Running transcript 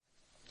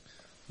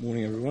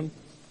Morning, everyone.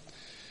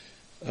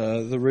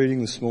 The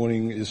reading this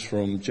morning is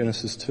from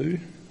Genesis 2,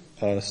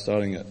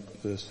 starting at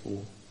verse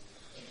 4.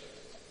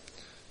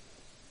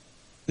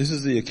 This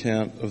is the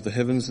account of the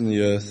heavens and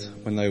the earth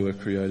when they were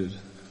created,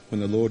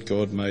 when the Lord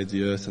God made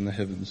the earth and the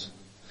heavens.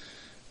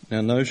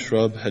 Now no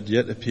shrub had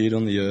yet appeared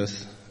on the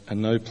earth,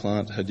 and no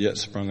plant had yet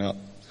sprung up,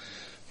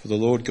 for the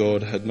Lord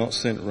God had not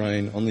sent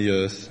rain on the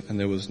earth, and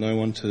there was no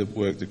one to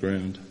work the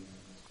ground.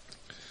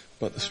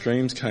 But the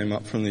streams came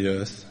up from the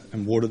earth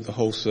and watered the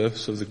whole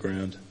surface of the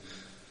ground.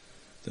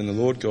 Then the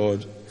Lord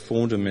God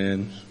formed a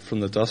man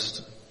from the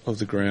dust of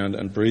the ground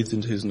and breathed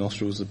into his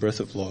nostrils the breath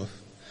of life,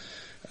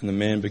 and the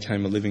man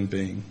became a living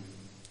being.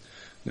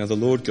 Now the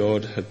Lord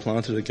God had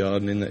planted a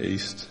garden in the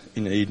east,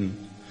 in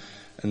Eden,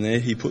 and there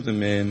he put the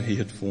man he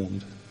had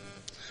formed.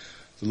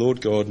 The Lord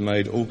God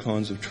made all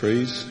kinds of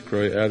trees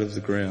grow out of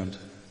the ground,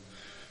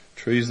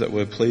 trees that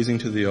were pleasing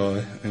to the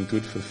eye and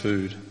good for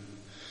food.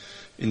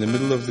 In the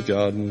middle of the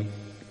garden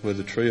were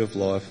the tree of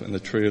life and the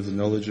tree of the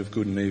knowledge of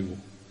good and evil.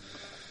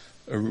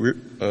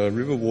 A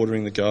river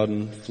watering the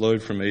garden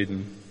flowed from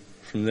Eden.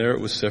 From there it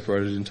was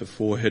separated into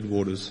 4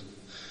 headwaters.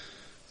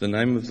 The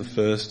name of the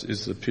first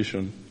is the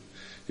Pishon.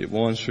 It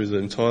winds through the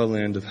entire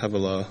land of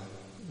Havilah,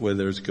 where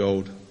there is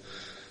gold.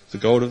 The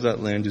gold of that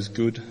land is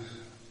good.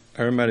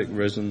 Aromatic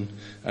resin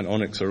and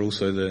onyx are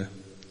also there.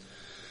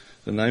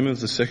 The name of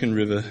the second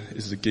river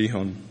is the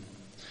Gihon.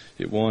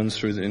 It winds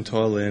through the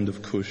entire land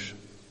of Cush.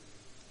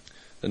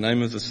 The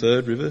name of the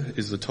third river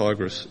is the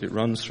Tigris. It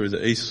runs through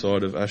the east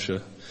side of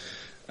Asher.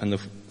 And the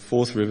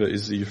 4th river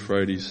is the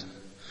Euphrates.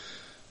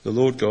 The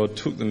Lord God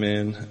took the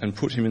man and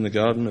put him in the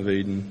Garden of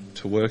Eden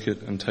to work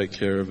it and take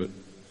care of it.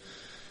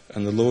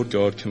 And the Lord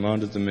God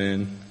commanded the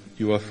man,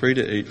 "You are free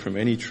to eat from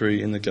any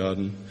tree in the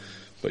garden,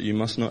 but you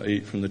must not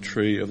eat from the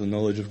tree of the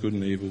knowledge of good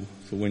and evil,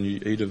 for when you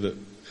eat of it,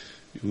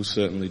 you will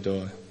certainly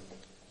die."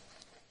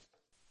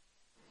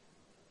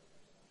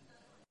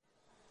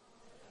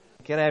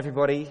 G'day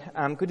everybody,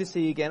 good to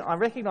see you again. I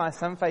recognise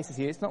some faces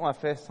here. It's not my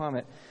first time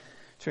at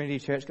Trinity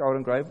Church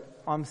Golden Grove.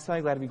 I'm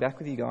so glad to be back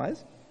with you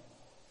guys.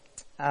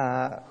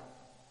 Around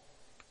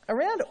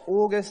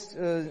August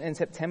and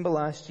September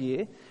last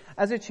year,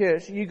 as a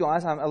church, you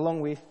guys,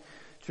 along with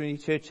Trinity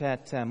Church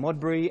at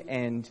Modbury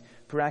and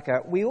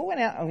Paraka, we all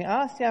went out and we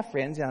asked our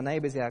friends, our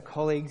neighbours, our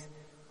colleagues,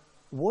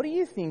 what do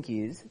you think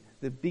is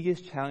the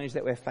biggest challenge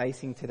that we're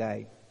facing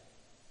today?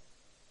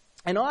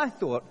 And I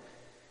thought,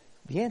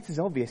 the answer's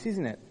obvious,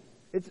 isn't it?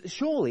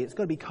 Surely it's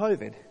got to be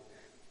COVID.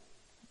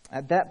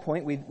 At that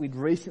point, we'd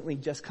recently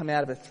just come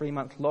out of a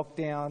 3-month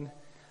lockdown.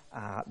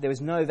 There was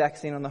no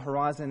vaccine on the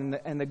horizon,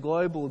 and the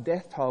global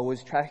death toll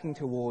was tracking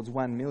towards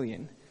 1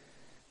 million.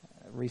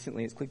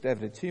 Recently, it's clicked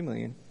over to 2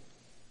 million.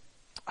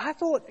 I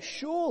thought,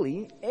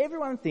 surely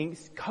everyone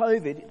thinks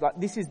COVID, like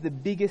this is the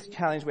biggest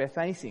challenge we're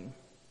facing.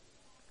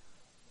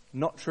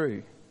 Not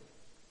true.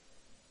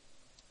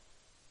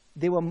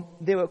 There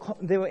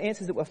were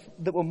answers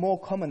that were more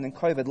common than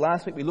COVID.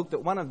 Last week we looked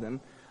at one of them.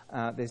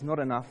 There's not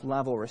enough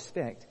love or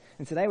respect.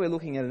 And today we're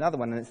looking at another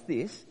one, and it's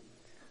this.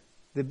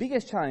 The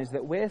biggest challenge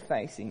that we're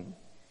facing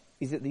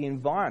is that the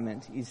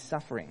environment is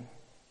suffering.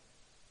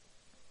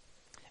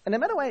 And no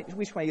matter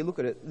which way you look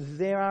at it,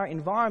 there are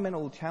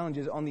environmental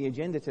challenges on the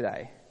agenda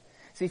today.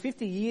 See,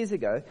 50 years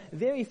ago,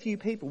 very few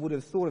people would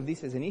have thought of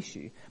this as an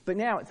issue. But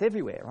now it's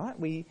everywhere, right?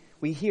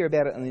 We hear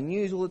about it on the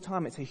news all the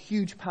time. It's a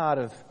huge part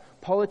of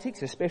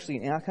politics, especially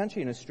in our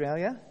country, in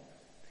Australia.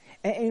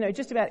 And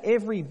just about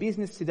every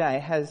business today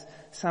has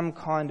some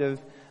kind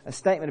of a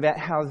statement about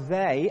how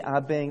they are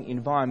being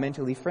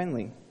environmentally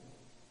friendly.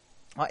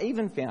 I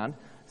even found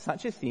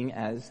such a thing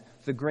as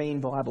the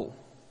Green Bible.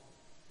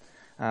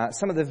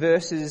 Some of the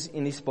verses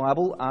in this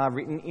Bible are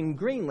written in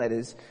green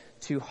letters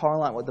to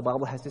highlight what the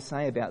Bible has to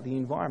say about the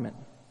environment.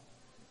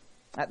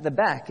 At the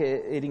back,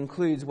 it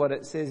includes what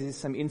it says is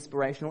some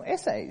inspirational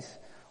essays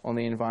on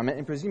the environment,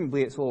 and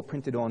presumably it's all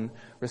printed on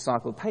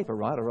recycled paper,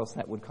 right? Or else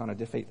that would kind of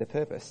defeat the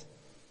purpose.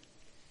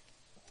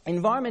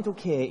 Environmental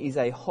care is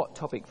a hot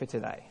topic for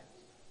today.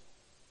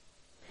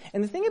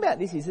 And the thing about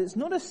this is it's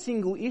not a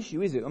single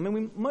issue, is it? I mean,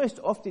 we most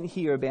often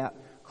hear about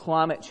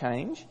climate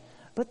change,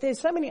 but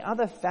there's so many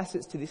other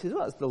facets to this as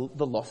well. It's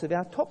the loss of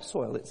our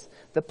topsoil. It's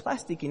the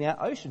plastic in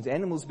our oceans,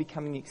 animals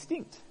becoming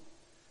extinct.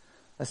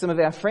 Some of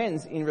our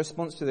friends, in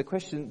response to the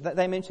question,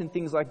 they mentioned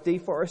things like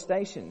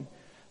deforestation,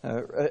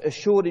 a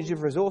shortage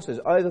of resources,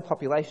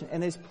 overpopulation,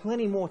 and there's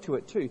plenty more to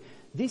it too.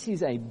 This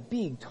is a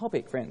big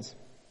topic, friends.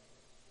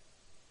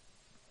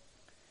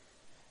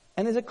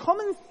 And there's a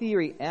common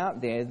theory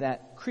out there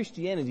that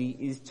Christianity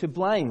is to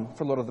blame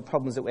for a lot of the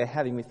problems that we're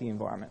having with the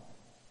environment.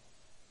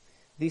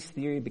 This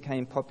theory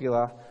became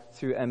popular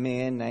through a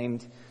man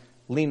named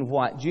Lynn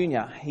White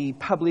Jr. He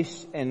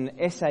published an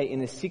essay in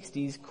the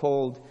 60s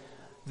called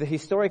 "The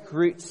Historic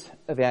Roots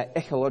of Our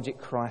Ecologic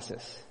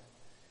Crisis."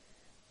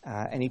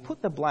 And he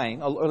put the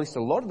blame, or at least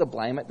a lot of the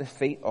blame, at the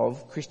feet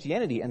of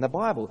Christianity and the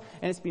Bible.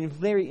 And it's been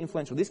very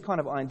influential. This kind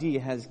of idea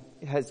has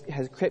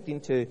crept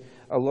into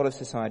a lot of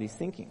society's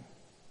thinking.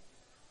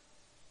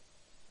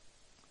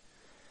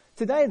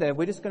 Today, though,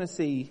 we're just going to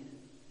see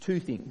two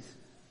things.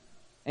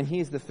 And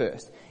here's the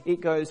first.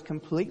 It goes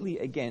completely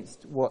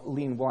against what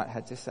Lynn White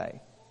had to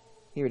say.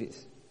 Here it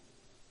is.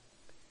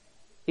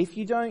 If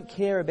you don't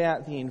care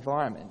about the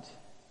environment,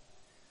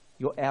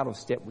 you're out of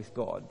step with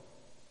God.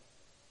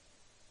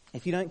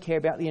 If you don't care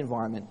about the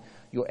environment,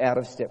 you're out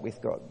of step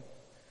with God.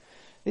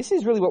 This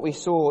is really what we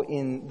saw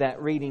in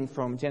that reading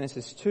from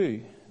Genesis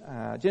 2.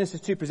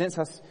 Genesis 2 presents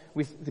us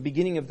with the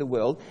beginning of the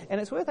world,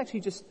 and it's worth actually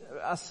just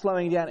us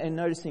slowing down and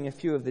noticing a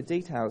few of the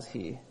details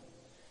here.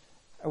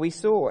 We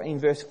saw in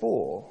verse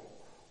 4,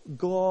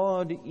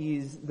 God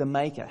is the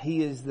maker.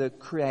 He is the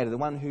creator, the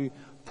one who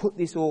put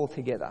this all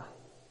together.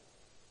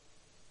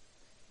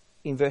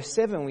 In verse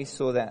 7, we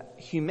saw that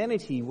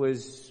humanity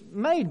was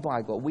made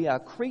by God. We are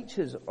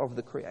creatures of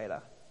the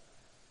Creator.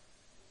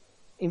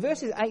 In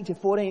verses 8 to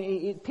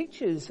 14, it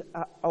pictures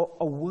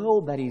a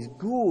world that is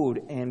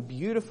good and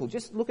beautiful.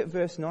 Just look at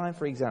verse 9,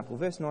 for example.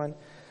 Verse 9,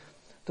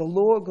 the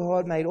Lord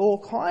God made all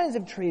kinds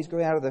of trees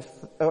grow out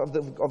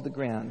of the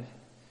ground,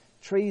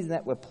 trees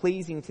that were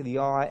pleasing to the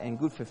eye and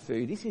good for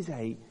food. This is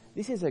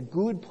a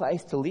good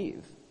place to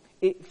live.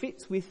 It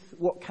fits with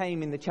what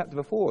came in the chapter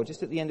before,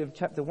 just at the end of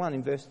chapter 1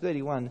 in verse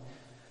 31.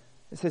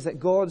 It says that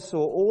God saw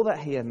all that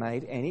he had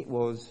made and it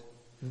was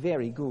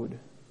very good.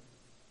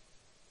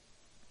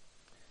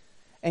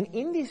 And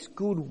in this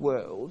good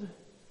world,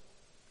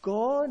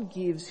 God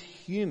gives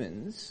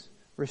humans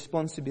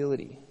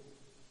responsibility.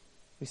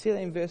 We see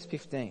that in verse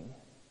 15.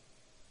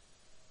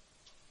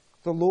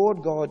 The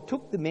Lord God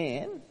took the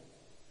man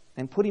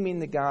and put him in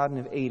the Garden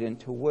of Eden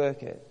to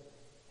work it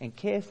and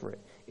care for it.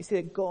 You see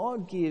that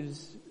God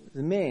gives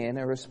the man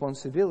a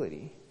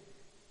responsibility.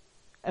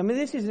 I mean,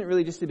 this isn't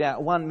really just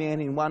about one man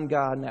in one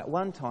garden at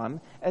one time.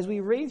 As we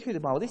read through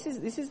the Bible, this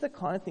is the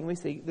kind of thing we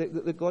see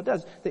that God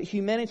does, that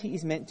humanity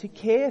is meant to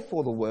care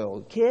for the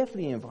world, care for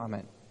the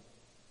environment.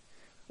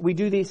 We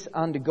do this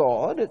under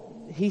God.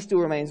 He still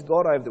remains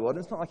God over the world.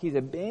 It's not like he's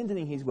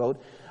abandoning his world,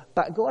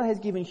 but God has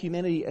given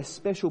humanity a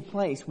special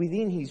place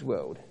within his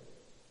world.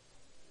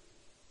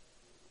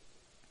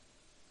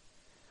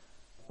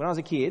 When I was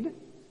a kid,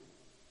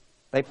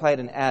 they played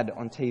an ad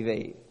on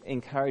TV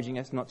encouraging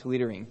us not to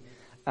littering.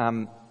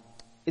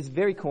 It's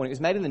very corny. It was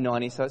made in the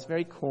 90s, so it's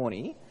very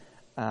corny,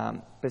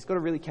 but it's got a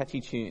really catchy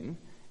tune,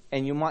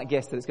 and you might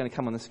guess that it's going to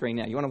come on the screen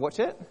now. You want to watch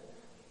it?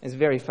 It's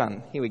very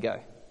fun. Here we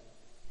go.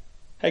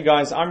 Hey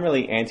guys, I'm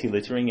really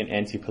anti-littering and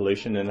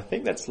anti-pollution, and I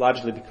think that's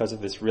largely because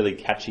of this really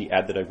catchy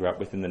ad that I grew up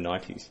with in the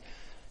 90s.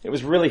 It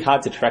was really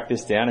hard to track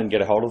this down and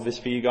get a hold of this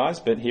for you guys,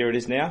 but here it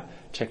is now.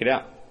 Check it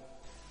out.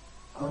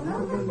 All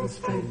over the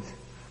state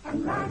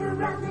and right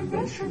around the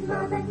nation,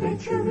 Mother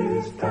Nature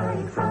is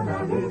dying from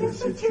our living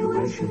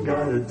situation.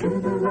 Gotta do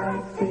the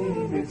right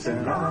thing, it's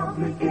an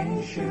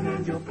obligation,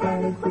 and your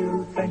planet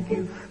will thank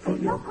you for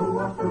your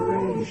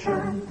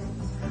cooperation.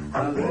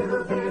 A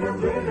little bit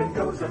of litter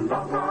goes a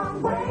long,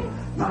 long way.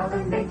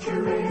 Mother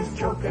Nature is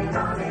choking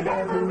on it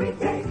every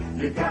day.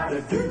 You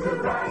gotta do the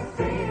right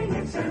thing,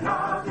 it's an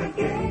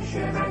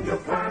obligation, and your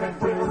planet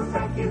will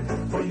thank you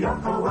for your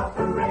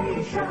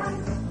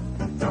cooperation.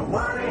 Don't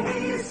wanna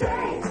hear you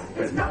say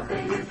there's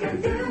nothing you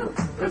can do,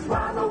 'cause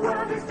while the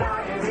world is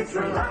dying, it's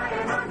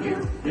relying on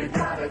you. You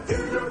gotta do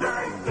the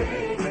right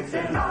thing, it's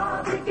an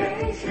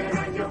obligation,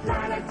 and your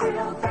planet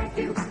will thank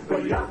you for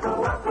your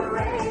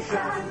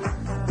cooperation.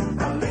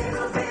 A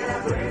little bit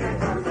of glitter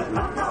goes a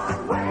long,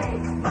 long way.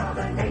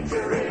 Mother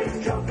Nature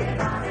is choking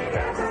on it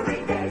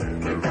every day.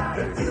 You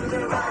gotta do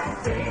the right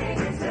thing,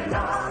 it's an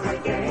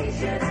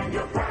obligation, and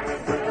your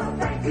planet will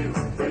thank you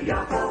for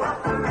your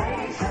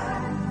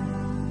cooperation.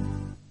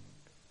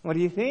 What do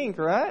you think,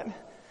 right?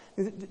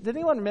 Did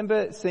anyone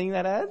remember seeing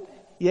that ad?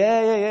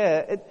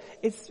 Yeah.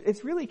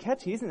 It's really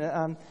catchy, isn't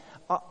it?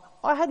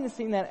 I hadn't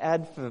seen that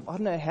ad for, I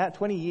don't know,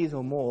 20 years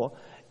or more,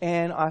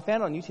 and I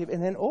found it on YouTube,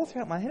 and then all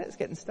throughout my head it's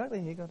getting stuck there.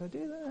 You got to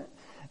do that.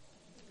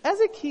 As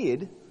a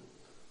kid,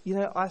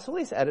 I saw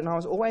this ad and I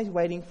was always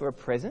waiting for a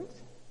present,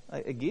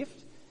 a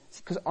gift,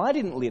 because I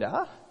didn't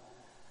litter.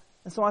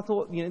 And so I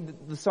thought,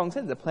 the song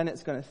said the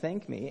planet's going to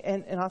thank me,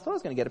 and I thought I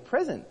was going to get a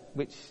present,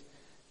 which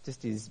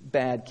just is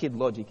bad kid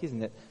logic,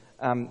 isn't it?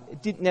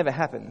 It never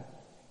happen.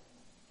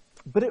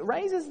 But it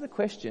raises the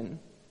question,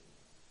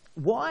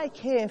 why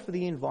care for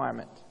the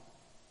environment?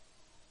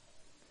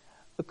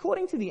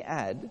 According to the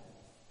ad,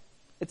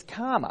 it's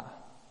karma.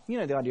 You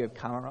know the idea of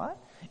karma, right?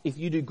 If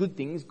you do good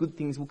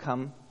things will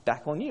come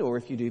back on you. Or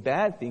if you do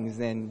bad things,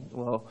 then,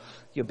 well,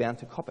 you're bound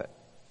to cop it.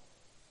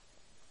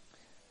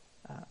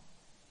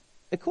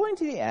 According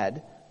to the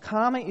ad,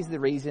 karma is the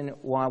reason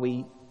why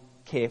we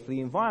care for the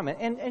environment.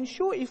 And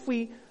sure, if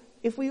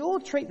we all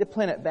treat the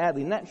planet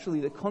badly, naturally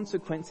the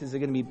consequences are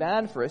going to be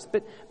bad for us,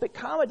 but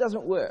karma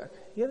doesn't work.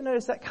 You ever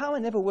notice that? Karma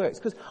never works,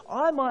 because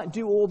I might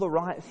do all the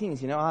right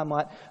things. I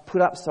might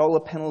put up solar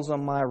panels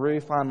on my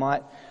roof, I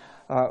might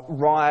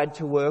ride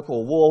to work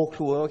or walk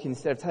to work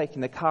instead of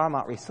taking the car, I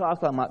might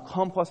recycle, I might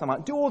compost, I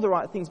might do all the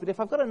right things, but if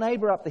I've got a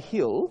neighbour up the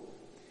hill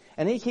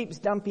and he keeps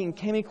dumping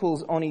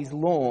chemicals on his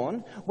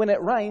lawn, when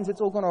it rains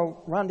it's all going to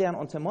run down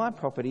onto my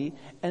property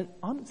and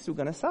I'm still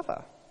going to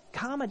suffer.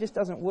 Karma just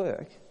doesn't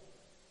work.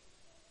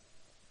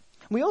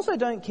 We also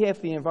don't care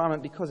for the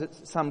environment because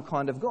it's some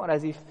kind of God,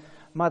 as if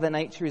Mother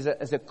Nature is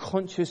a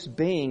conscious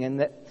being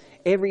and that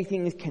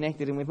everything is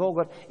connected and we've all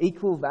got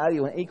equal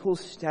value and equal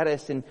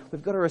status and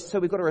we've got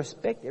to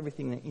respect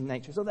everything in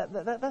nature. So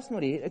that's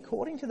not it.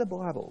 According to the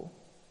Bible,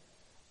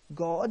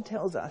 God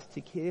tells us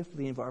to care for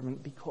the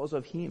environment because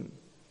of Him,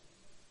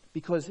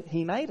 because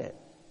He made it.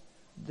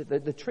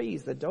 The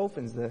trees, the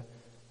dolphins, the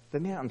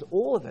mountains,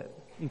 all of it,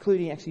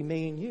 including actually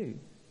me and you.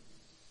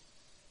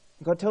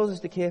 God tells us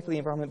to care for the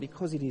environment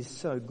because it is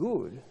so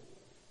good.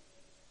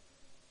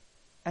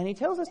 And He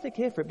tells us to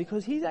care for it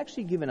because He's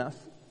actually given us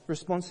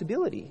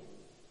responsibility.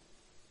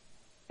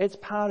 It's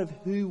part of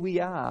who we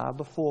are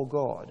before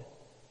God.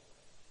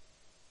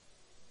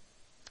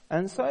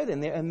 And so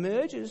then there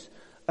emerges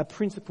a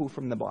principle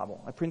from the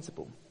Bible, a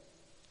principle.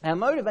 Our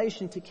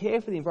motivation to care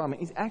for the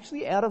environment is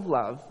actually out of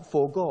love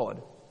for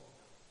God.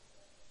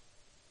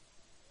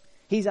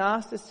 He's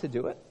asked us to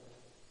do it,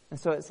 and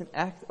so it's an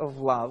act of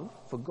love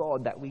for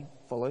God that we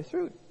follow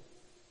through.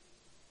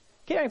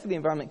 Caring for the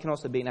environment can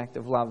also be an act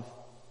of love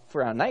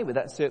for our neighbour.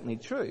 That's certainly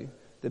true.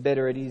 The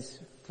better it is,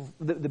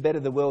 the better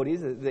the world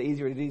is, the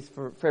easier it is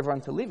for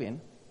everyone to live in.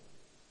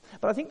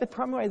 But I think the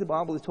primary way the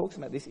Bible talks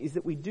about this is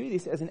that we do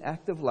this as an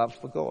act of love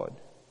for God.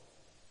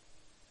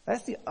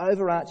 That's the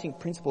overarching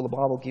principle the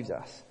Bible gives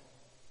us.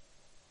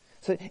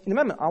 So in a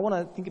moment, I want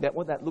to think about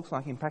what that looks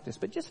like in practice.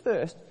 But just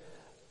first,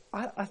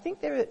 I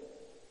think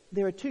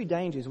there are two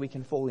dangers we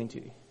can fall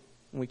into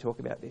when we talk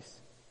about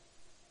this.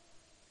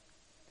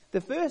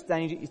 The first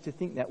danger is to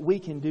think that we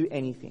can do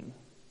anything.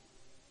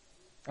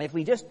 And if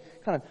we just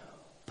kind of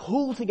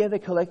pull together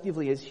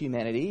collectively as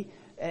humanity,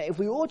 if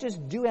we all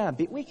just do our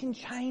bit, we can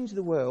change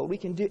the world, we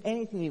can do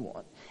anything we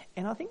want.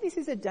 And I think this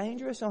is a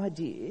dangerous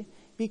idea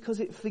because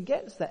it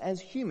forgets that as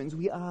humans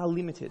we are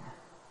limited.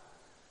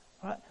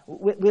 Right?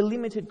 We're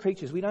limited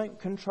creatures, we don't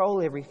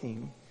control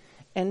everything.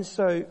 And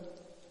so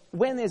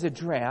when there's a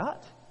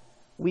drought,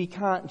 we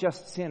can't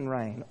just send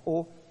rain.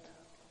 Or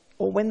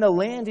when the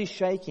land is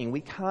shaking,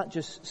 we can't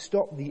just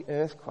stop the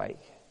earthquake.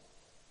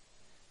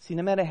 See,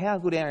 no matter how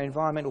good our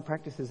environmental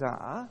practices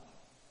are,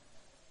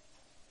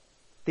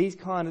 these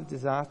kind of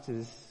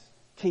disasters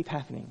keep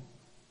happening.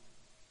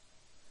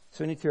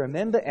 So we need to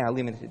remember our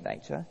limited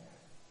nature.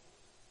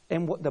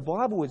 And what the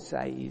Bible would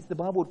say is, the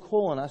Bible would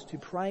call on us to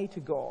pray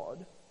to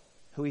God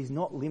who is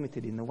not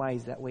limited in the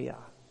ways that we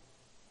are.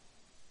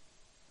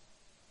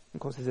 Of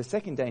course, there's a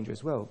second danger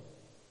as well.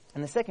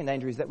 And the second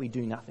danger is that we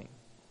do nothing.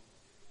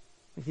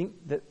 We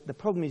think that the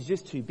problem is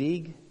just too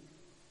big.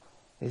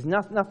 There's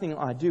nothing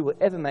I do will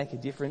ever make a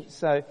difference,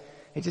 so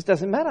it just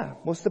doesn't matter.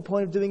 What's the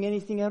point of doing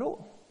anything at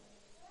all?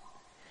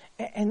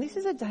 And this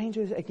is a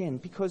danger, again,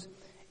 because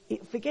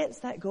it forgets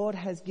that God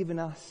has given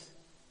us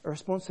a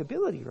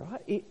responsibility,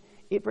 right?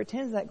 It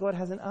pretends that God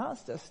hasn't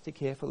asked us to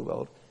care for the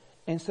world.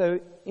 And so,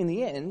 in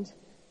the end,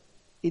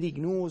 it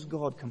ignores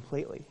God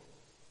completely.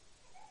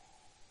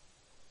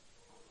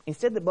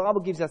 Instead, the Bible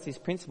gives us this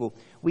principle.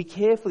 We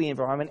care for the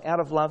environment out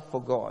of love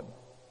for God.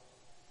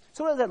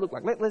 So what does that look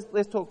like?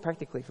 Let's talk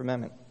practically for a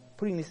moment,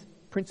 putting this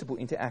principle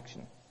into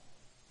action.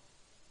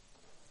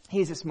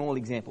 Here's a small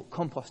example,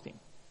 composting.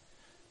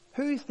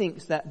 Who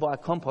thinks that by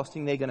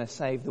composting they're going to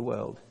save the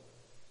world?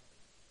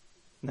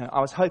 No,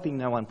 I was hoping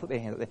no one put their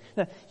hand up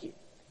there. No,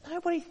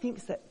 nobody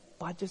thinks that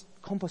by just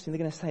composting they're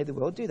going to save the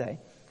world, do they?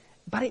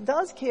 But it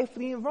does care for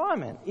the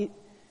environment.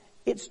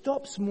 It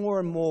stops more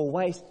and more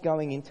waste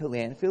going into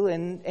landfill,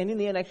 and in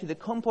the end actually the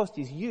compost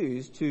is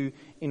used to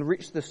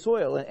enrich the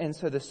soil, and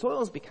so the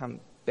soils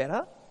become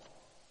better.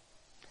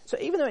 So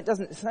even though it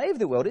doesn't save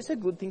the world, it's a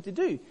good thing to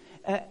do.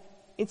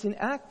 It's an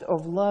act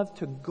of love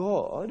to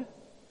God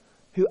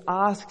who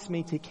asks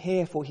me to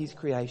care for His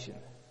creation.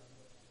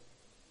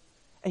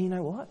 And you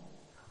know what?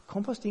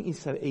 Composting is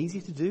so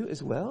easy to do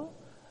as well.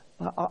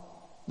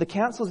 The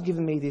council's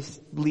given me this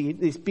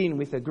bin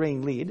with a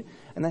green lid,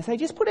 and they say,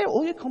 just put out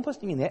all your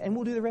composting in there and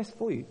we'll do the rest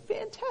for you.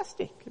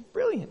 Fantastic.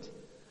 Brilliant.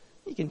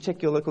 You can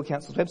check your local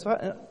council's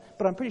website,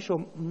 but I'm pretty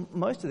sure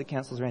most of the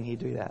councils around here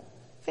do that.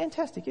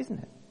 Fantastic, isn't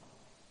it?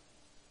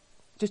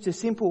 Just a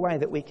simple way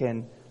that we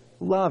can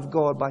love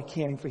God by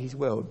caring for His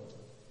world.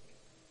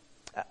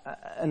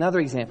 Another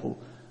example,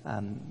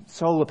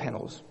 solar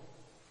panels.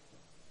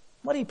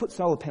 Why do you put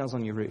solar panels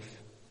on your roof?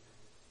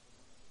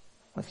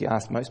 Well, if you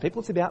ask most people,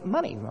 it's about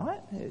money,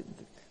 right?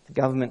 The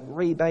government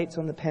rebates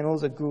on the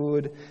panels are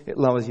good. It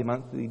lowers your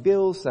monthly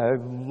bill, so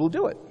we'll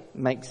do it.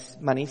 Makes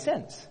money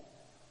sense.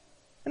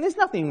 And there's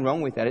nothing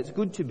wrong with that. It's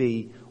good to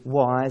be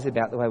wise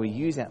about the way we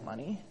use our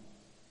money.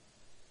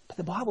 But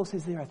the Bible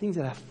says there are things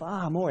that are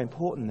far more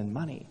important than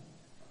money.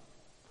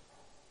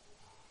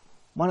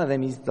 One of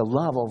them is the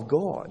love of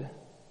God.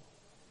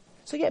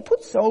 So yeah,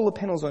 put solar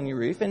panels on your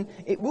roof, and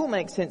it will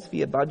make sense for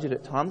your budget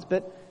at times,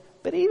 but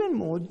even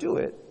more, do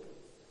it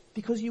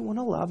because you want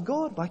to love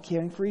God by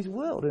caring for His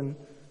world. And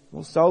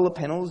well, solar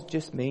panels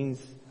just means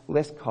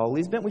less coal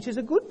is burnt, which is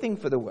a good thing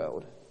for the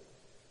world.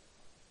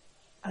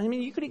 I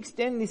mean, you could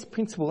extend this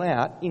principle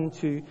out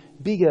into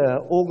bigger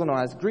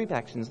organised group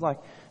actions like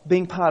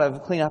being part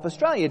of Clean Up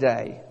Australia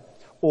Day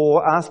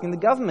or asking the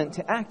government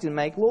to act and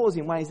make laws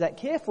in ways that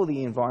care for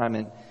the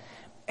environment.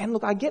 And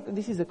look, I get that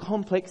this is a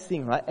complex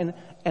thing, right? And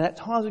at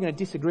times we're going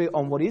to disagree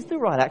on what is the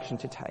right action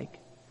to take.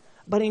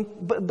 But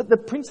the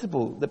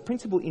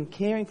principle in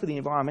caring for the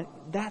environment,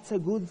 that's a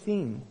good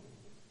thing.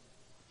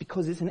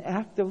 Because it's an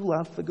act of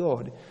love for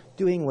God,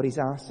 doing what He's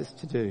asked us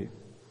to do.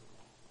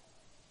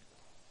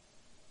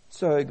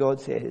 So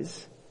God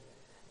says,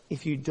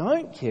 if you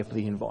don't care for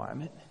the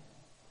environment,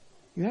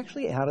 you're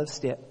actually out of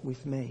step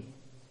with me.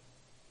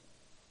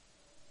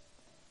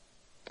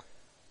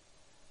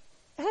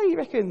 How do you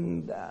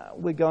reckon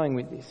we're going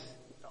with this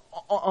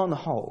on the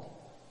whole?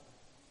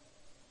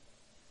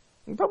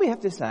 You probably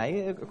have to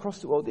say across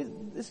the world,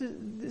 this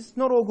is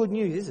not all good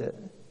news, is it?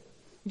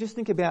 Just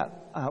think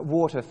about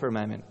water for a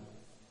moment.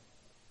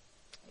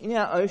 In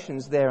our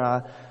oceans, there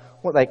are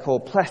what they call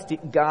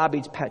plastic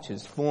garbage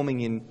patches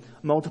forming in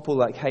multiple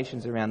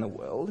locations around the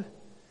world.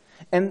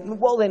 And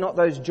while they're not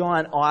those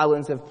giant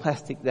islands of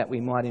plastic that we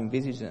might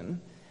envisage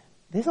them,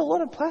 there's a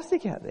lot of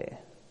plastic out there.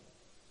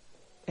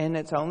 And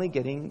it's only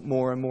getting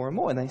more and more and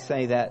more. And they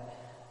say that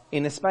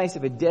in the space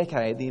of a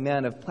decade, the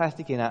amount of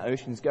plastic in our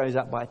oceans goes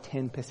up by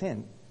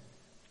 10%.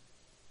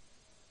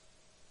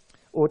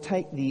 Or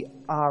take the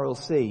Aral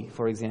Sea,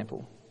 for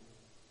example.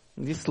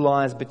 This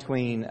lies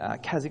between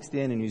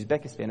Kazakhstan and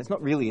Uzbekistan. It's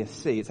not really a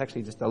sea, it's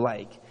actually just a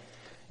lake.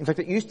 In fact,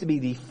 it used to be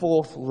the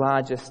 4th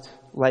largest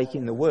lake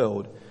in the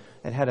world.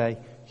 It had a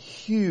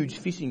huge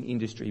fishing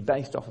industry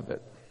based off of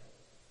it.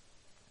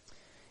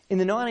 In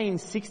the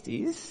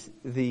 1960s,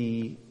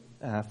 the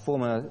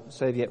former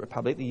Soviet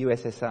Republic, the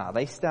USSR,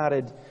 they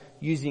started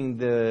using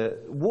the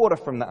water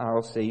from the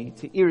Aral Sea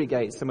to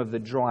irrigate some of the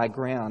dry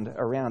ground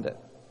around it.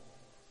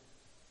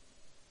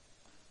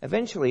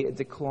 Eventually, it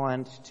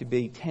declined to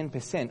be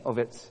 10% of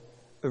its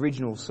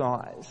original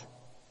size.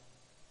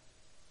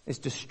 It's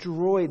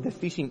destroyed the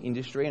fishing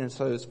industry, and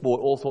so it's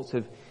brought all sorts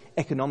of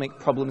economic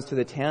problems to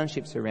the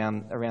townships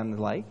around the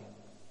lake.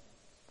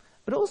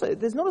 But also,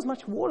 there's not as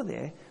much water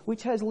there,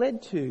 which has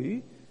led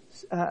to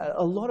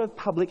a lot of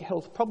public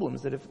health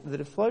problems that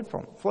have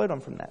flowed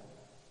on from that.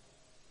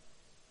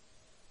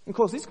 Of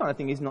course, this kind of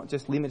thing is not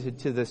just limited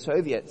to the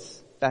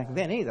Soviets back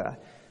then either.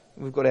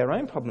 We've got our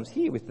own problems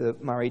here with the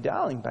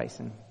Murray-Darling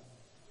Basin.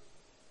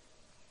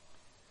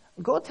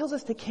 God tells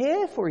us to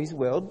care for His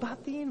world,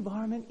 but the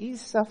environment is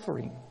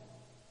suffering.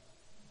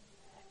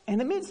 And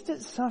amidst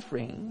its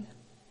suffering,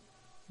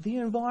 the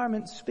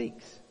environment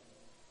speaks.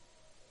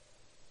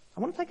 I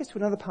want to take us to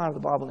another part of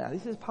the Bible now.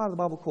 This is part of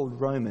the Bible called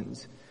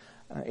Romans.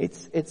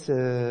 It's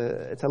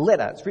a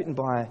letter. It's written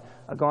by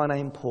a guy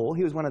named Paul.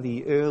 He was one of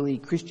the early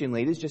Christian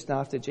leaders just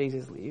after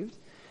Jesus lived.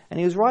 And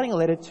he was writing a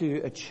letter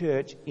to a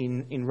church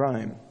in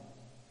Rome.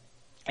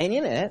 And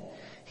in it,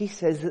 he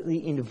says that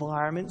the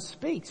environment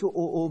speaks,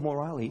 or more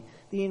rightly,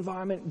 the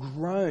environment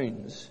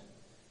groans.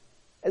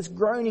 It's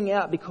groaning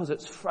out because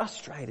it's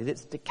frustrated,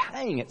 it's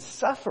decaying, it's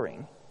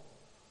suffering.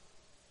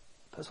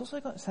 But it's also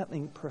got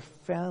something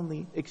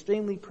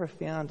extremely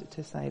profound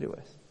to say to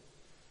us.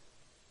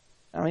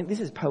 I mean,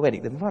 this is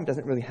poetic. The environment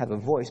doesn't really have a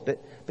voice,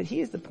 but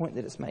here's the point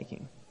that it's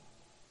making.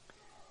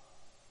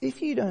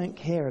 If you don't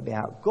care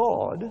about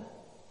God,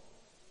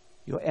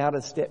 you're out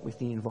of step with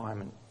the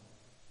environment.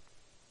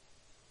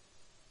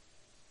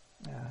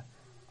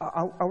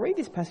 I'll read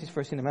this passage for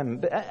us in a moment,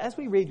 but as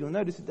we read, you'll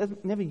notice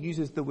it never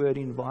uses the word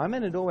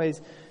environment. It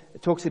always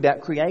talks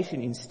about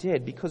creation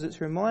instead, because it's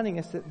reminding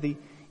us that the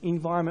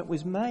environment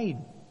was made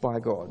by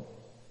God.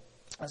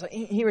 So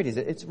here it is.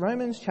 It's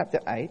Romans chapter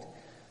 8.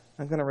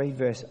 I'm going to read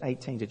verse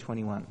 18 to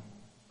 21.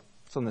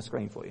 It's on the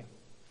screen for you.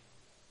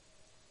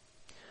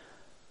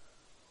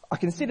 I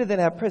consider that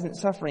our present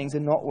sufferings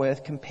are not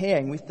worth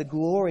comparing with the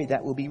glory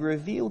that will be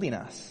revealed in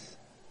us.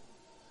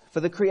 For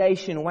the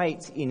creation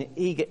waits in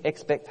eager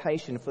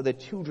expectation for the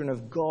children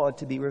of God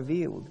to be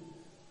revealed.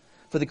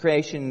 For the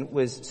creation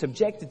was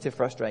subjected to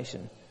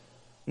frustration,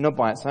 not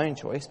by its own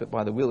choice, but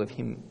by the will of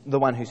Him, the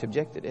one who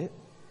subjected it,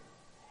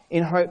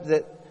 in hope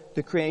that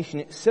the creation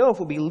itself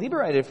will be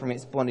liberated from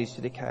its bondage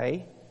to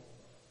decay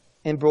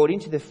and brought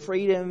into the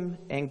freedom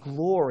and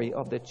glory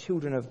of the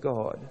children of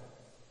God.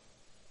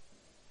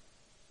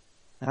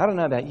 Now, I don't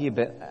know about you,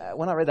 but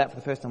when I read that for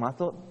the first time, I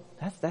thought,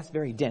 that's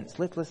very dense.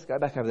 Let's go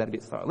back over that a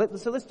bit slower.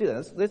 Let's do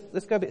that.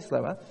 Let's go a bit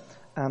slower.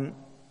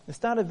 The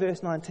start of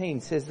verse 19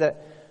 says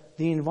that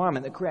the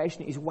environment, the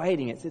creation is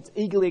waiting. It's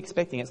eagerly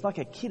expecting. It's like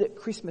a kid at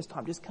Christmas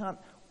time, just can't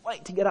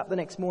wait to get up the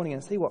next morning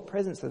and see what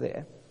presents are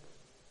there.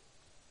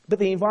 But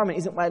the environment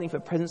isn't waiting for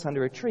presents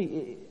under a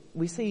tree.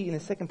 We see in the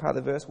second part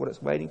of the verse what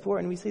it's waiting for,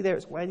 and we see there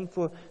it's waiting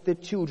for the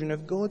children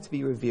of God to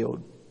be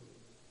revealed.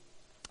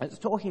 It's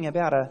talking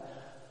about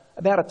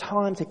a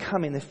time to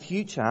come in the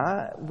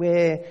future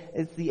where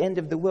it's the end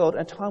of the world,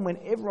 a time when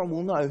everyone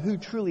will know who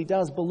truly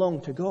does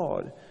belong to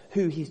God,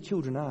 who His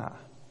children are.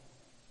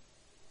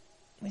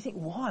 And we think,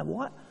 why?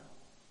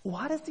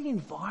 Why does the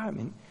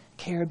environment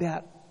care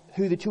about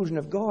who the children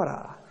of God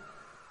are?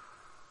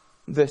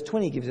 Verse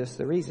 20 gives us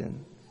the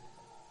reason.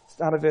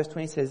 Start of verse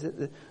 20 says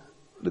that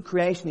the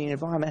creation, the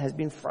environment has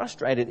been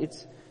frustrated.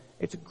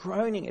 It's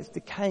groaning, it's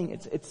decaying,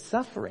 it's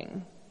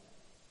suffering.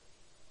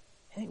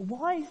 And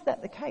why is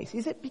that the case?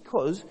 Is it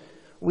because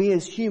we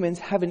as humans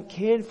haven't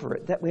cared for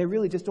it, that we're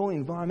really just all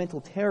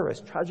environmental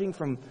terrorists trudging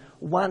from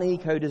one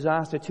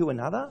eco-disaster to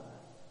another?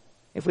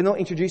 If we're not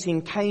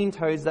introducing cane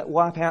toads that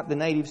wipe out the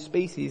native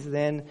species,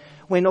 then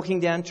we're knocking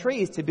down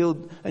trees to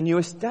build a new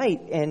estate,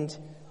 and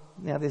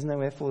now there's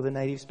nowhere for the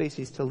native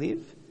species to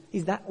live.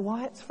 Is that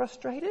why it's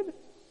frustrated?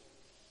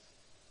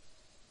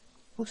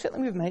 Well,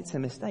 certainly we've made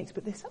some mistakes,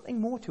 but there's something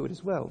more to it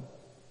as well.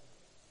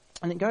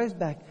 And it goes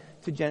back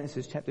to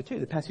Genesis chapter 2,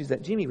 the passage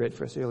that Jimmy read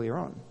for us earlier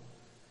on.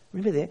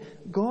 Remember there,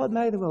 God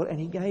made the world and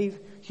he gave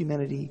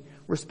humanity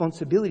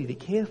responsibility to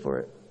care for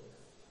it.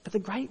 But the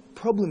great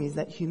problem is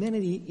that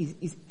humanity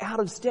is out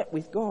of step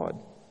with God.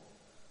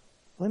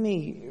 Let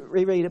me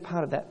reread a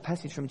part of that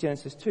passage from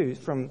Genesis 2,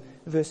 from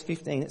verse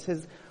 15. It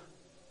says,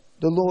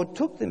 "The Lord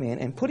took the man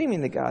and put him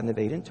in the Garden of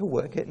Eden to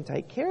work it and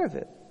take care of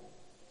it.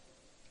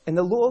 And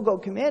the Lord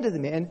God commanded the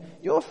man,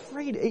 'You're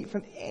free to eat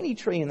from any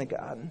tree in the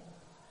garden,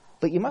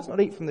 but you must not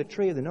eat from the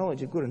tree of the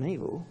knowledge of good and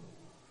evil.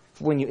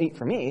 For when you eat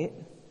from it,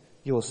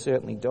 you'll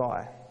certainly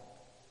die.'"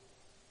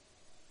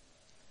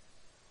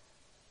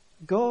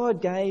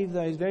 God gave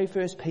those very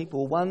first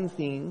people one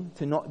thing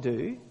to not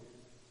do.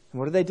 And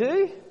what did they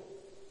do?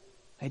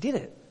 They did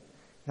it.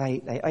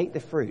 They ate the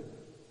fruit.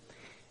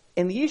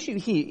 And the issue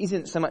here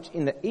isn't so much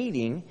in the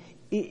eating,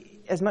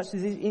 as much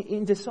as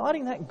in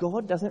deciding that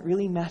God doesn't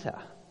really matter.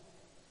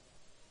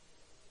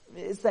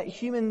 It's that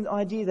human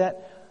idea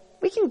that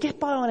we can get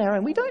by on our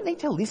own. We don't need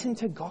to listen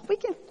to God. We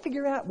can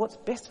figure out what's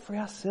best for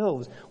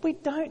ourselves. We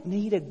don't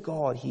need a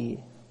God here.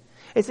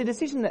 It's a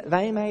decision that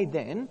they made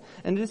then,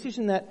 and a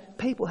decision that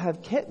people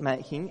have kept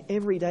making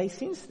every day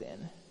since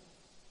then.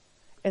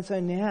 And so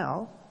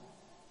now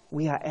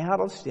we are out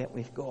of step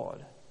with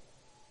God.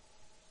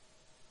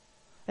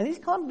 And this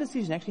kind of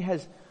decision actually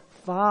has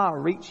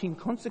far-reaching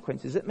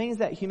consequences. It means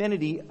that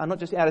humanity are not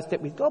just out of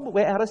step with God, but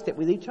we're out of step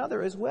with each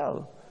other as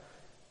well.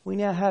 We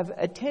now have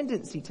a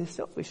tendency to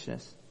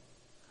selfishness.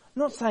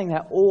 I'm not saying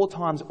that all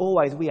times,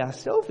 always we are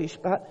selfish,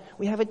 but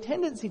we have a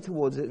tendency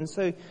towards it, and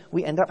so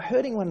we end up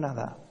hurting one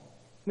another.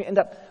 We end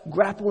up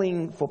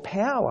grappling for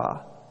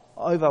power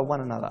over one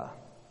another.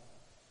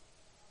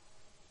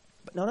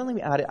 But not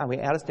only are we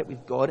out of step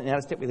with God and out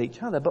of step with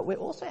each other, but we're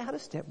also out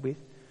of step with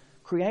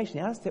creation,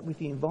 out of step with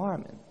the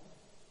environment.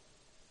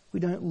 We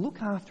don't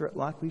look after it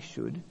like we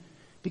should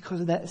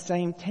because of that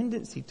same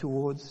tendency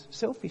towards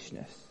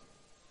selfishness.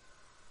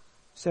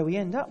 So we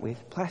end up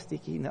with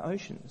plastic in the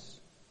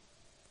oceans,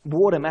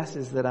 water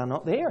masses that are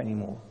not there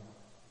anymore,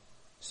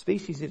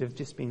 species that have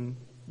just been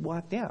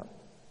wiped out.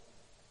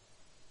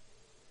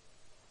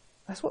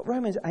 That's what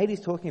Romans 8 is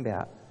talking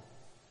about.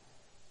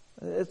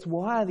 It's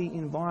why the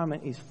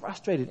environment is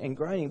frustrated and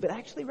groaning. But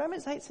actually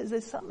Romans 8 says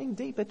there's something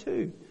deeper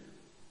too.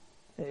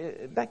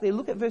 Back there,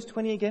 look at verse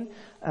 20 again.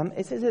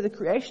 It says that the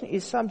creation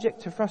is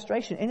subject to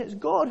frustration, and it's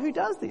God who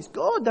does this.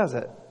 God does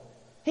it.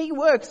 He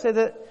works so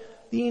that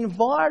the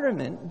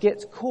environment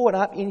gets caught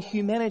up in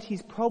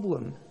humanity's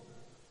problem.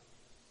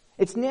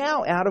 It's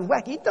now out of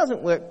whack. It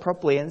doesn't work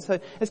properly, and so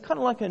it's kind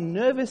of like a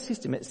nervous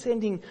system. It's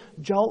sending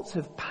jolts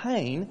of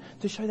pain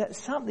to show that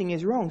something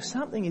is wrong,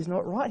 something is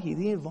not right here.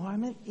 The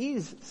environment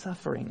is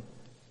suffering.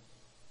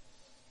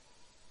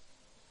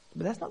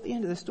 But that's not the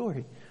end of the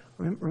story.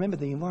 Remember,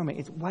 the environment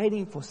is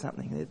waiting for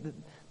something.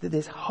 That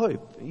there's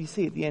hope. You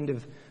see at the end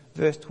of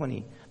verse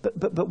 20.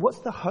 But what's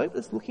the hope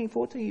that's looking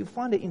forward to? You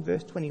find it in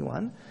verse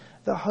 21.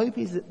 The hope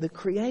is that the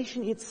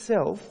creation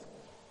itself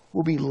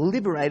will be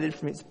liberated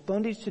from its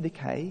bondage to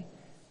decay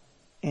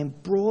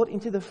and brought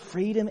into the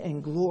freedom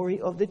and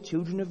glory of the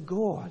children of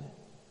God.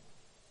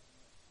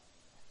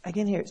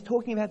 Again here, it's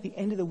talking about the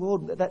end of the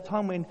world, at that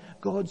time when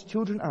God's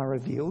children are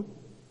revealed.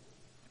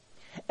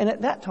 And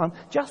at that time,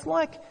 just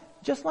like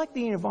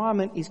the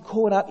environment is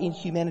caught up in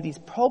humanity's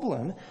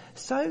problem,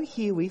 so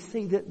here we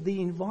see that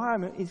the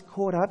environment is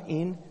caught up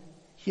in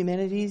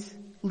humanity's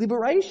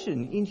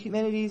liberation, in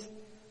humanity's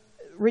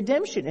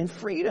redemption and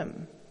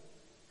freedom.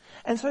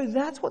 And so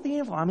that's what the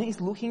environment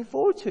is looking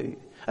forward to.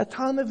 A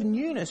time of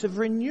newness, of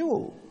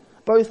renewal,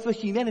 both for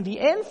humanity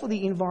and for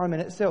the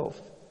environment itself.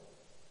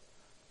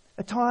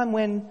 A time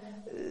when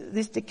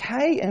this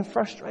decay and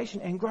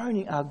frustration and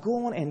groaning are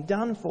gone and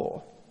done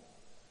for.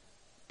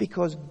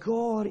 Because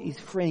God is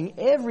freeing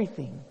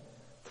everything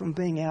from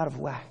being out of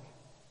whack.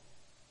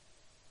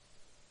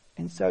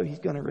 And so he's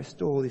going to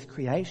restore this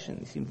creation,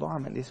 this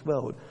environment, this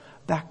world,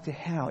 back to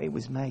how it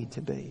was made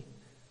to be.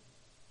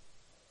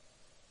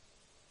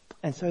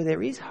 And so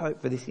there is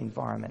hope for this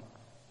environment.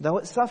 Though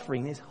it's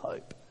suffering, there's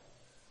hope.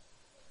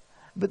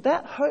 But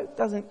that hope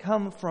doesn't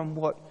come from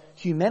what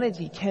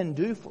humanity can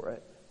do for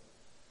it.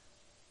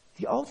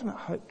 The ultimate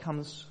hope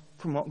comes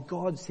from what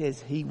God says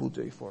he will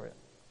do for it.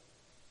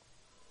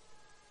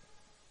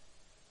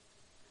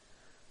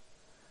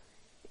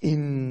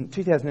 In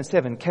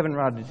 2007,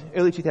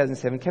 early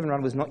 2007, Kevin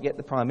Rudd was not yet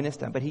the Prime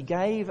Minister, but he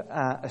gave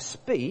a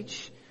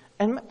speech,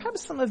 and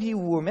perhaps some of you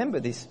will remember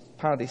this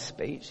part of this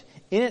speech.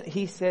 In it,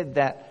 he said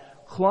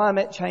that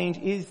climate change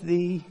is does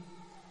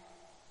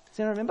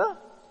anyone remember?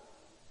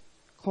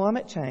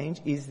 Climate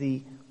change is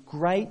the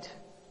great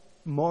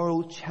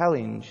moral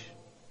challenge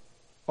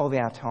of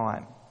our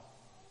time.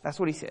 That's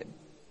what he said.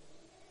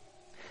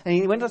 And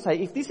he went on to say,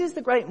 if this is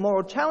the great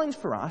moral challenge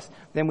for us,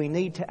 then we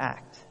need to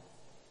act.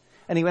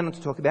 And he went on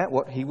to talk about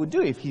what he would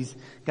do if his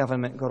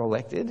government got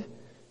elected,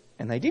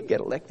 and they did get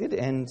elected,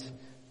 and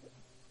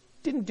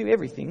didn't do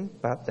everything,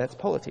 but that's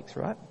politics,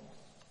 right?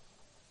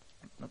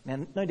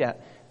 Now, no doubt,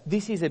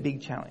 this is a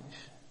big challenge.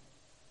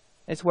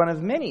 It's one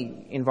of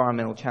many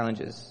environmental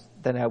challenges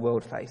that our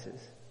world faces.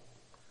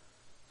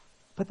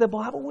 But the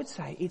Bible would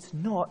say it's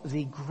not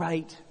the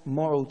great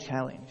moral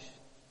challenge.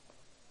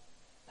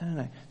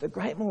 No. The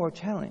great moral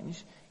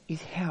challenge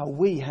is how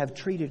we have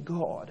treated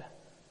God.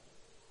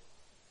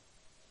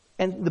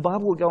 And the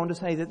Bible would go on to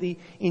say that the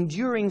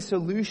enduring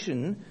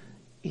solution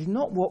is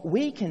not what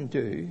we can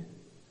do,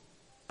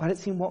 but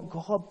it's in what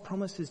God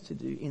promises to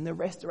do, in the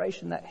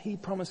restoration that he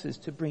promises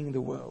to bring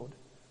the world.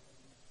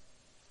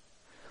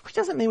 Which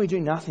doesn't mean we do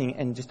nothing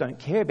and just don't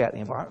care about the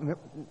environment.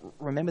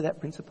 Remember that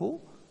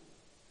principle?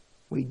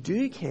 We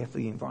do care for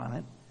the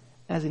environment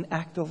as an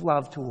act of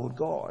love toward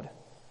God.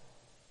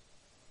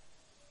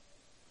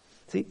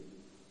 See,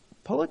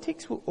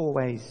 politics will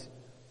always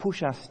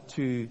push us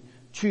to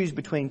choose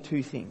between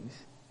two things.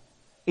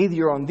 Either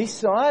you're on this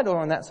side or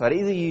on that side.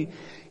 Either you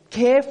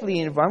care for the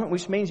environment,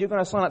 which means you're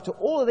going to sign up to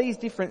all of these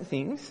different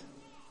things,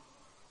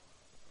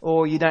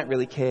 or you don't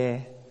really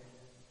care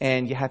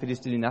and you're happy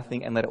just to do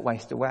nothing and let it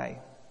waste away.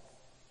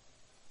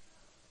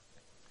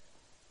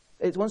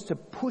 It wants to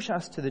push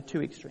us to the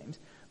two extremes,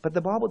 but the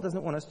Bible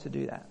doesn't want us to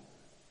do that.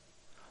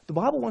 The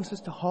Bible wants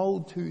us to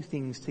hold two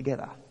things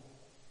together.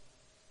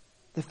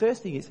 The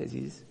first thing it says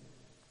is,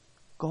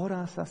 God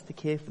asks us to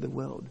care for the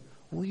world.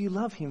 Will you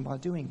love him by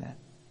doing that?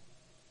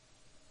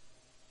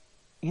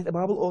 And yet the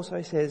Bible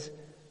also says,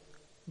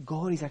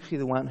 God is actually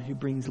the one who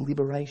brings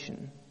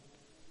liberation,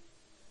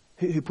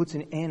 who puts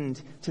an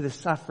end to the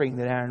suffering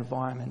that our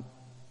environment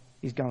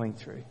is going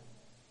through.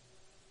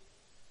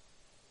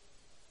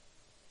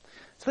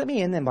 So let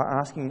me end then by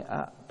asking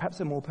perhaps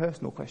a more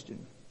personal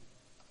question.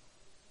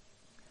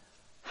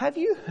 Have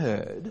you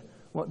heard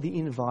what the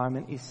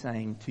environment is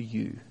saying to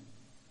you?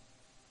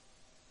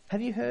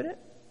 Have you heard it?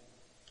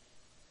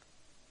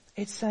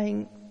 It's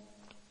saying,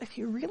 if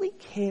you really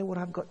care what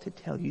I've got to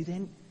tell you,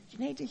 then you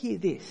need to hear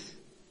this.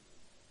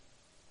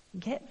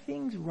 Get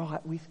things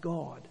right with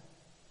God.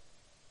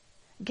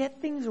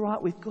 Get things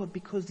right with God,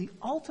 because the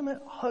ultimate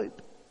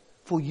hope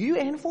for you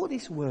and for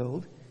this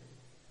world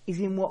is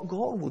in what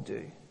God will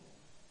do.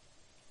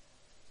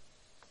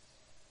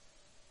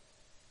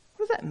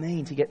 What does that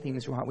mean, to get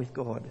things right with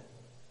God?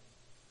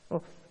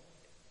 Well,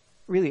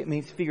 really it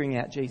means figuring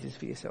out Jesus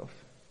for yourself.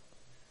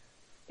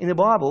 In the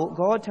Bible,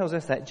 God tells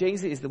us that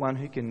Jesus is the one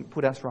who can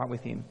put us right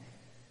with him.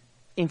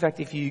 In fact,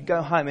 if you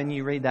go home and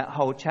you read that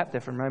whole chapter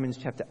from Romans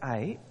chapter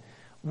 8,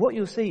 what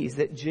you'll see is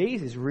that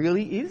Jesus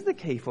really is the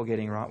key for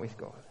getting right with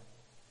God.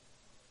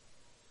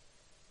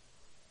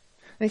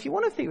 And if you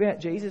want to figure out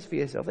Jesus for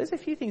yourself, there's a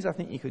few things I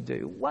think you could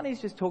do. One is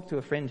just talk to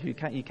a friend who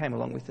you came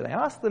along with today.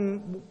 Ask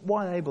them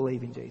why they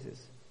believe in Jesus.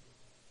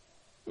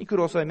 You could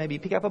also maybe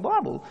pick up a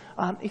Bible.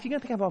 If you're going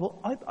to pick up a Bible,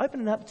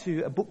 open it up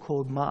to a book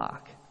called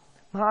Mark.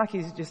 Mark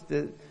is just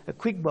a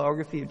quick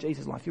biography of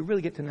Jesus' life. You'll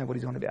really get to know what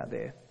he's on about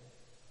there.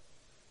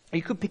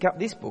 You could pick up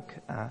this book.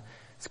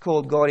 It's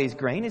called God is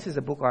Green. This is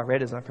a book I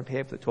read as I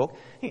prepared for the talk.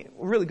 A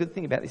really good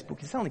thing about this book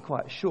is it's only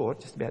quite short,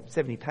 just about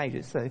 70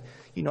 pages, so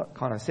you're not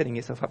kind of setting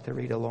yourself up to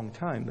read a long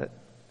tome, but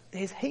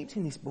there's heaps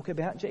in this book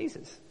about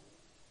Jesus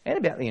and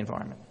about the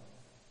environment.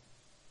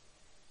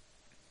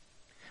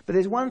 But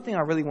there's one thing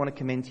I really want to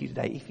commend to you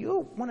today. If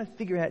you want to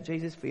figure out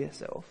Jesus for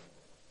yourself,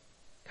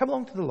 come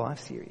along to the Life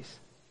series.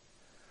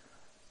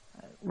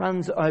 It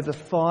runs over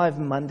 5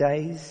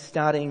 Mondays,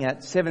 starting at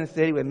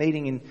 7:30. We're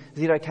meeting in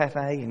Zito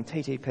Cafe in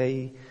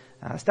TTP.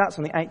 Starts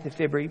on the 8th of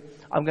February.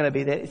 I'm going to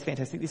be there. It's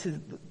fantastic. This is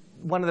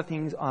one of the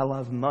things I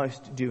love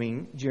most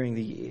doing during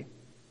the year.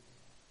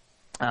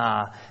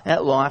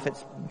 At Life,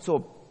 it's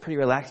sort of pretty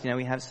relaxed.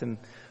 We have some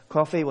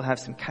coffee, we'll have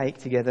some cake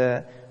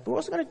together. But we're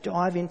also going to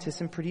dive into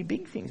some pretty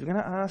big things. We're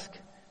going to ask,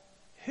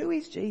 who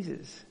is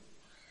Jesus?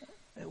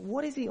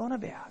 What is he on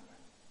about?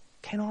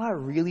 Can I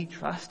really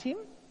trust him?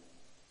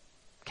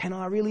 Can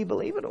I really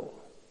believe it all?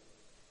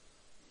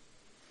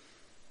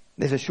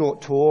 There's a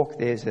short talk.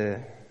 There's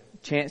a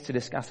chance to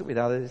discuss it with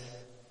others.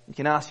 You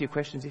can ask your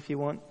questions if you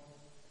want.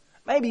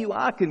 Maybe you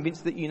are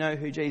convinced that you know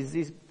who Jesus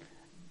is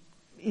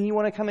and you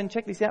want to come and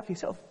check this out for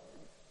yourself.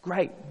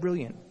 Great,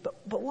 brilliant.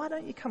 But why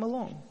don't you come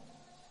along?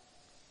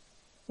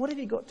 What have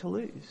you got to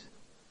lose?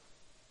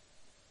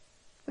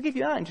 Look, if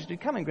you are interested,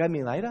 come and grab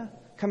me later.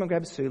 Come and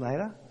grab Sue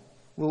later.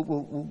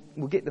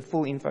 We'll get the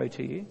full info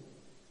to you.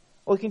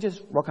 Or you can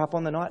just rock up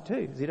on the night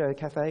too. Zito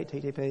Cafe,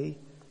 TTP,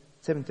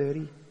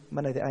 7:30,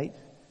 Monday the 8th.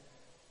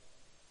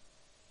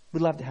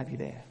 We'd love to have you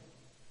there.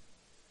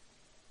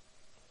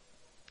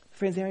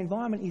 Friends, our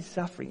environment is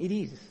suffering. It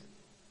is.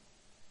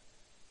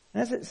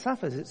 And as it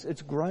suffers,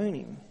 it's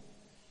groaning.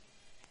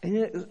 And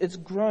its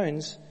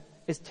groans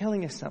is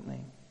telling us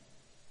something.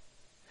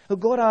 But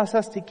God asks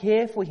us to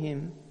care for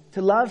him,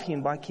 to love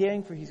him by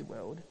caring for his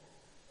world.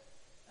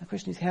 The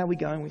question is, how are we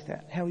going with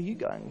that? How are you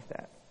going with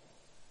that?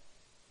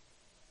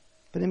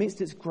 But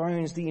amidst its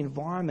groans, the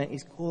environment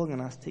is calling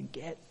on us to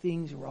get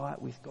things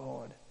right with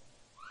God.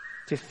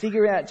 To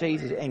figure out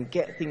Jesus and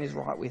get things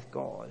right with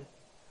God.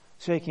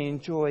 So you can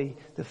enjoy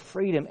the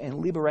freedom and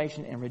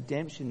liberation and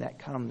redemption that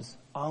comes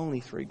only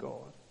through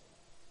God.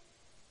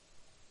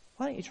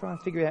 Why don't you try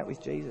and figure out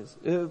with Jesus?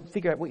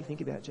 Figure out what you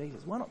think about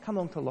Jesus. Why not come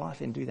along to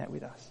life and do that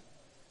with us?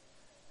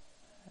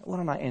 Why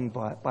don't I end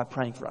by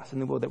praying for us in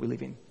the world that we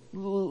live in?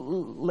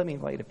 Let me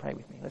invite you to pray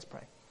with me. Let's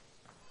pray.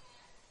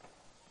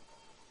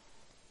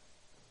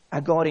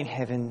 Our God in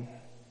heaven,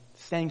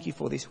 thank you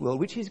for this world,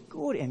 which is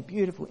good and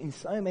beautiful in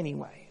so many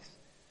ways.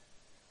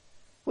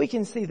 We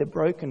can see the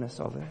brokenness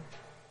of it,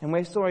 and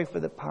we're sorry for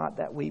the part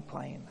that we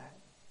play in that.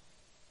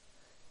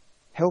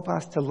 Help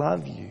us to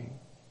love you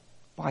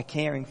by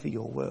caring for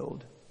your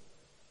world.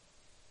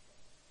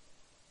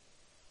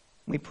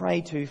 We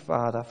pray too,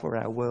 Father, for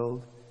our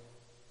world.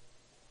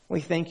 We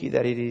thank you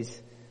that it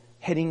is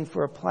heading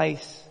for a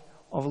place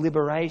of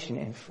liberation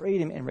and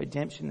freedom and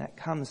redemption that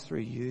comes through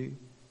you.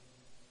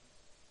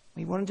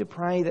 We wanted to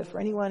pray that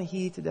for anyone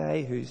here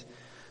today who's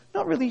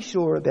not really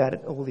sure about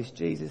it, all this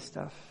Jesus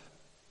stuff,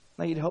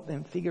 may you'd help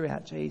them figure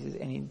out Jesus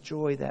and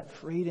enjoy that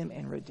freedom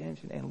and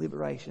redemption and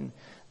liberation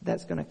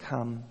that's going to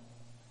come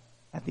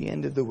at the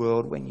end of the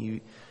world when you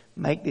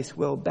make this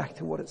world back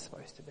to what it's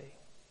supposed to be.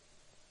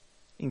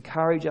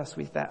 Encourage us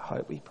with that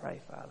hope, we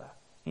pray, Father.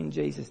 In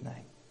Jesus'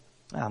 name,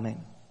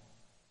 amen.